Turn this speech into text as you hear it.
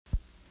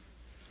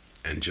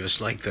And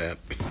just like that,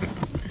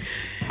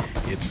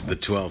 it's the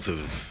 12th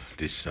of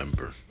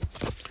December.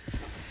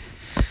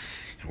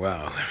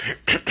 Wow.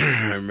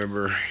 I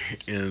remember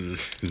in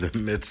the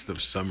midst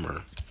of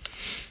summer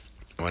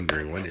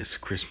wondering, when is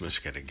Christmas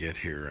going to get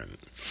here? And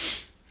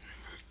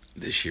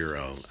this year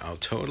I'll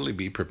totally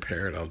be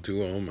prepared. I'll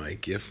do all my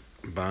gift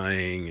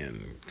buying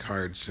and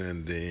card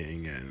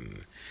sending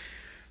and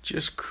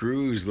just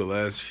cruise the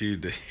last few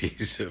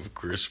days of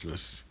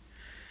Christmas.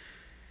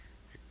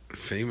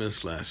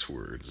 Famous last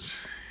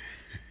words.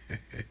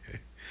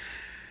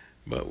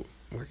 But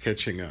we're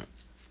catching up.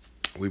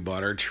 We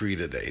bought our tree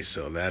today,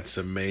 so that's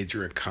a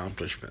major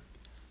accomplishment.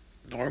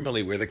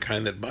 Normally we're the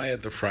kind that buy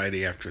it the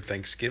Friday after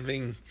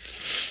Thanksgiving,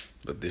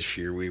 but this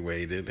year we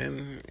waited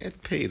and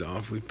it paid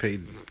off. We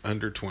paid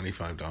under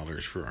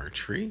 $25 for our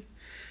tree,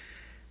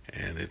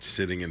 and it's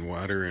sitting in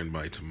water, and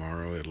by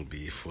tomorrow it'll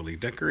be fully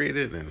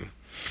decorated and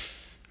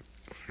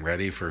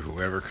ready for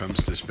whoever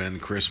comes to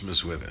spend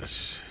Christmas with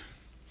us.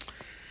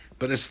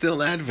 But it's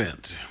still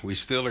Advent. We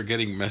still are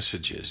getting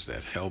messages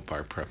that help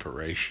our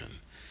preparation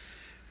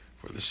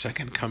for the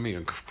second coming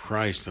of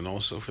Christ, and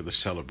also for the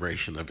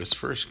celebration of his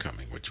first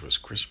coming, which was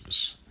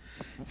Christmas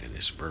and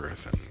his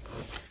birth. And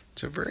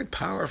it's a very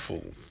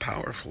powerful,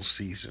 powerful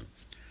season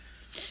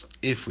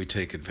if we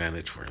take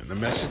advantage for it. The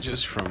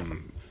messages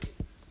from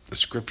the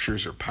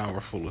scriptures are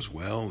powerful as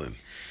well, and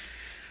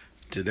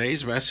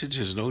today's message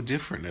is no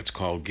different. It's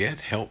called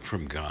Get Help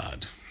from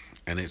God,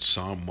 and it's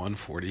Psalm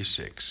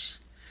 146.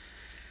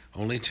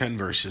 Only 10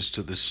 verses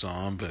to this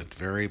psalm, but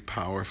very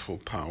powerful,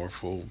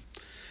 powerful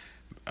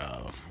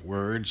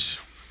words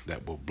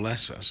that will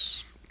bless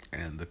us.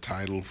 And the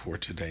title for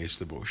today's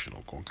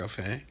devotional, Con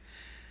Café,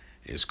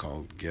 is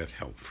called Get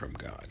Help from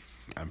God.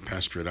 I'm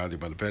Pastor Eladio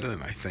Valverde,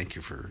 and I thank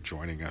you for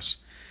joining us.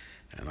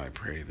 And I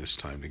pray this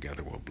time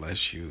together will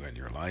bless you and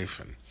your life,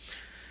 and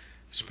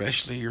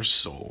especially your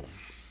soul.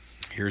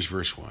 Here's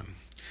verse 1.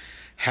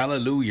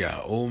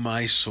 Hallelujah, O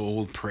my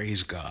soul,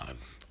 praise God.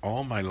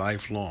 All my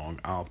life long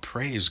I'll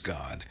praise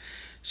God,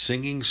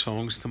 singing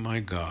songs to my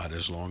God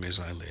as long as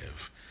I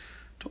live.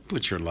 Don't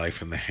put your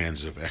life in the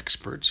hands of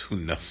experts who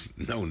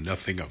know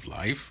nothing of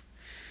life,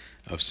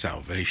 of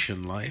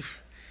salvation life.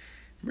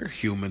 Mere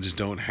humans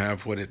don't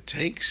have what it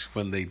takes.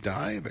 When they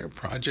die, their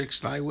projects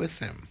die with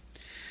them.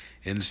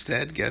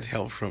 Instead, get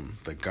help from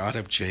the God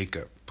of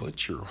Jacob.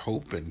 Put your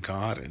hope in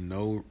God and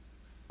know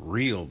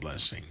real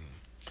blessing.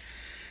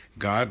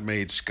 God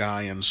made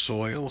sky and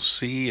soil,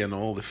 sea and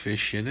all the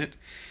fish in it.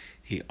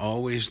 He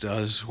always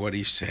does what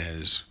he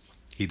says.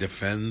 He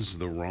defends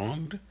the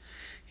wronged.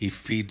 He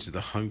feeds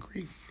the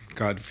hungry.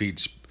 God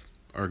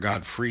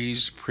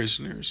frees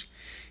prisoners.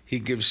 He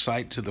gives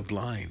sight to the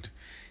blind.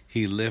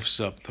 He lifts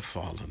up the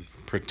fallen,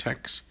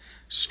 protects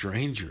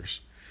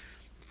strangers,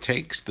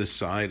 takes the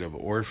side of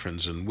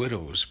orphans and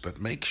widows,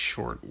 but makes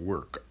short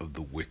work of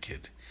the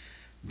wicked.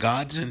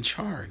 God's in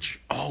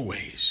charge,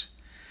 always.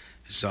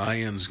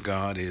 Zion's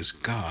God is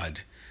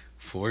God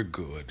for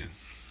good.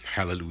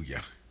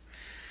 Hallelujah.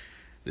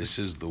 This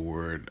is the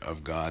word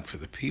of God for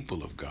the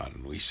people of God,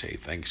 and we say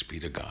thanks be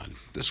to God.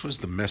 This was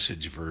the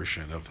Message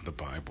version of the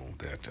Bible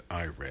that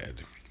I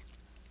read.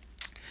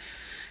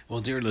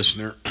 Well, dear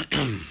listener,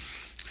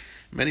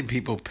 many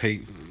people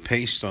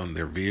paste on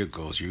their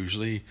vehicles,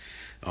 usually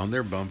on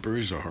their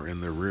bumpers or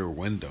in their rear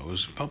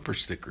windows, bumper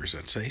stickers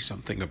that say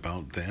something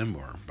about them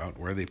or about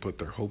where they put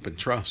their hope and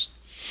trust.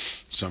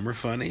 Some are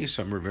funny,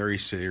 some are very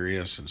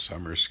serious, and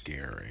some are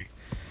scary.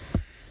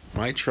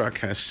 My truck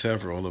has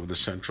several of the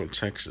Central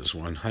Texas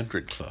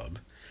 100 Club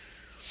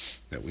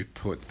that we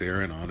put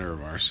there in honor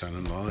of our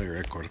son-in-law,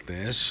 Eric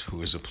Cortez,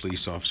 who is a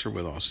police officer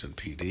with Austin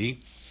PD.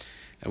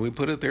 And we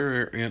put it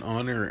there in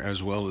honor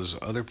as well as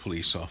other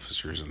police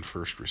officers and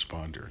first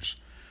responders.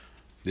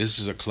 This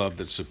is a club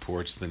that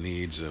supports the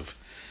needs of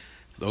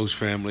those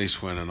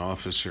families when an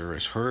officer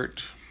is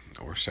hurt,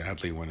 or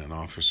sadly when an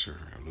officer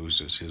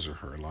loses his or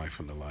her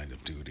life in the line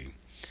of duty.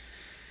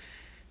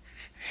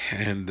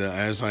 And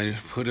as I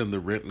put in the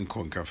written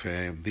Con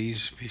Café,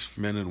 these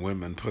men and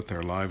women put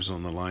their lives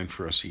on the line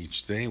for us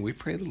each day. We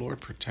pray the Lord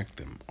protect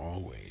them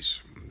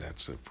always.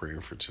 That's a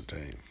prayer for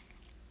today.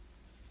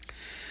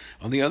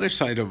 On the other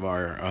side of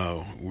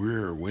our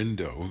rear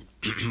window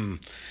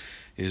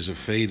is a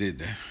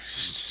faded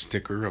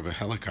sticker of a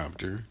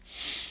helicopter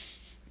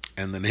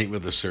and the name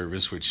of the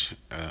service, which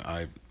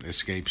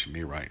escapes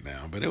me right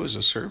now. But it was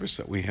a service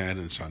that we had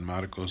in San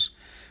Marcos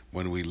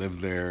when we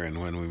lived there,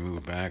 and when we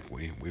moved back,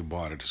 we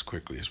bought it as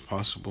quickly as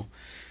possible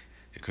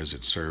because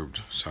it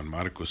served San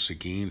Marcos,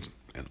 Seguin,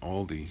 and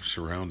all the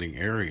surrounding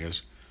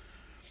areas.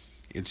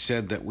 It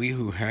said that we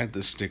who had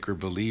the sticker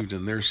believed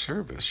in their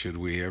service should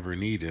we ever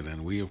need it,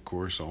 and we, of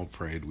course, all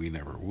prayed we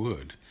never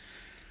would.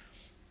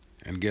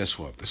 And guess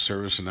what? The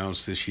service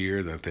announced this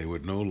year that they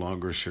would no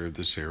longer serve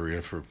this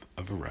area for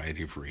a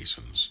variety of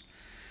reasons.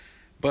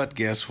 But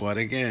guess what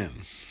again?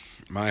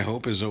 My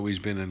hope has always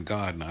been in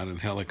God, not in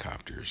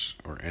helicopters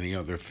or any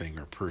other thing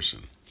or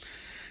person.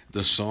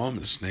 The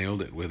psalmist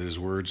nailed it with his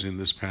words in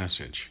this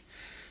passage.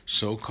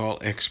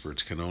 So-called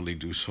experts can only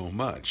do so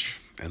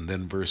much. And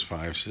then verse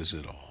 5 says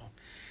it all.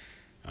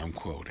 I'm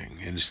quoting.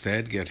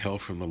 Instead, get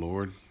help from the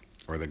Lord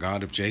or the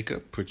God of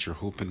Jacob. Put your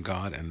hope in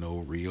God and know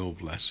real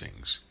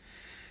blessings.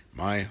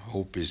 My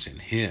hope is in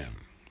Him.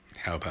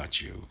 How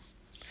about you?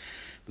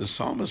 The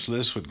psalmist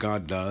lists what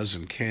God does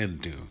and can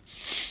do.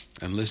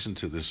 And listen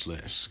to this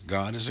list.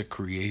 God is a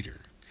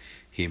creator.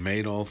 He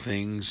made all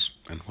things,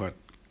 and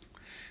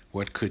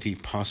what could He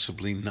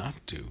possibly not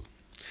do?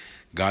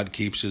 God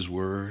keeps His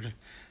word.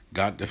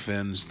 God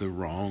defends the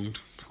wronged.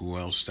 Who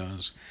else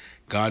does?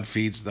 God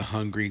feeds the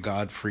hungry.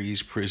 God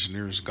frees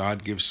prisoners.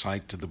 God gives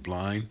sight to the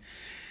blind.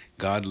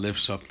 God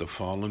lifts up the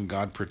fallen.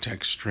 God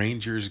protects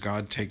strangers.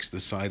 God takes the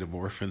sight of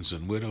orphans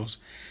and widows.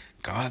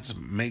 God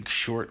makes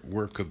short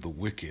work of the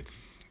wicked.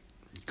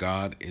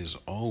 God is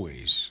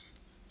always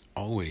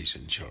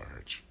in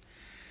charge.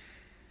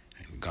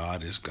 And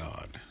God is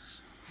God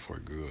for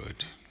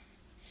good.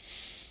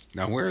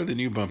 Now, where are the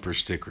new bumper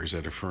stickers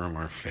that affirm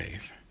our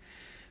faith?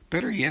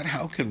 Better yet,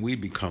 how can we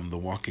become the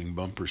walking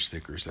bumper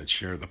stickers that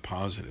share the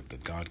positive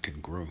that God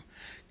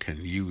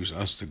can use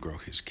us to grow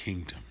His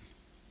kingdom?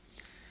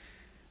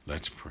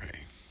 Let's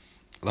pray.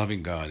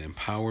 Loving God,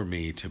 empower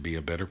me to be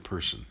a better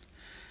person,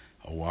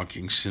 a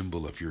walking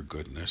symbol of your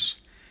goodness.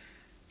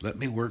 Let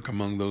me work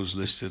among those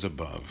listed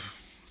above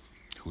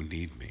who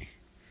need me,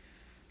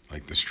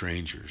 like the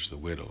strangers, the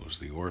widows,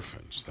 the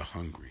orphans, the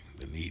hungry,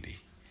 the needy.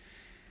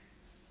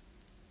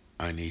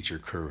 I need your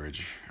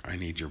courage. I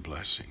need your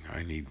blessing.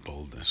 I need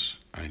boldness.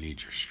 I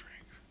need your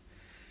strength.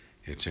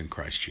 It's in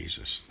Christ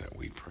Jesus that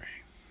we pray.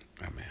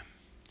 Amen.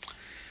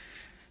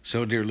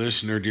 So, dear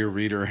listener, dear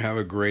reader, have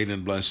a great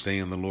and blessed day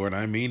in the Lord.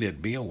 I mean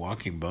it. Be a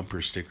walking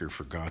bumper sticker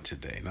for God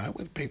today, not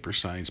with paper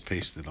signs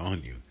pasted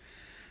on you,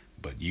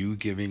 but you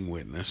giving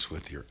witness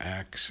with your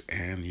acts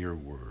and your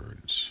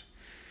words.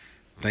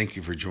 Thank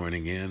you for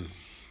joining in.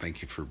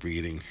 Thank you for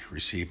reading.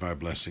 Receive my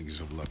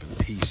blessings of love and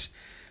peace.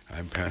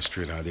 I'm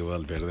Pastor Eladio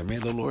Valverde. May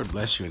the Lord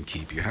bless you and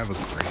keep you. Have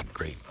a great,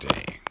 great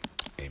day.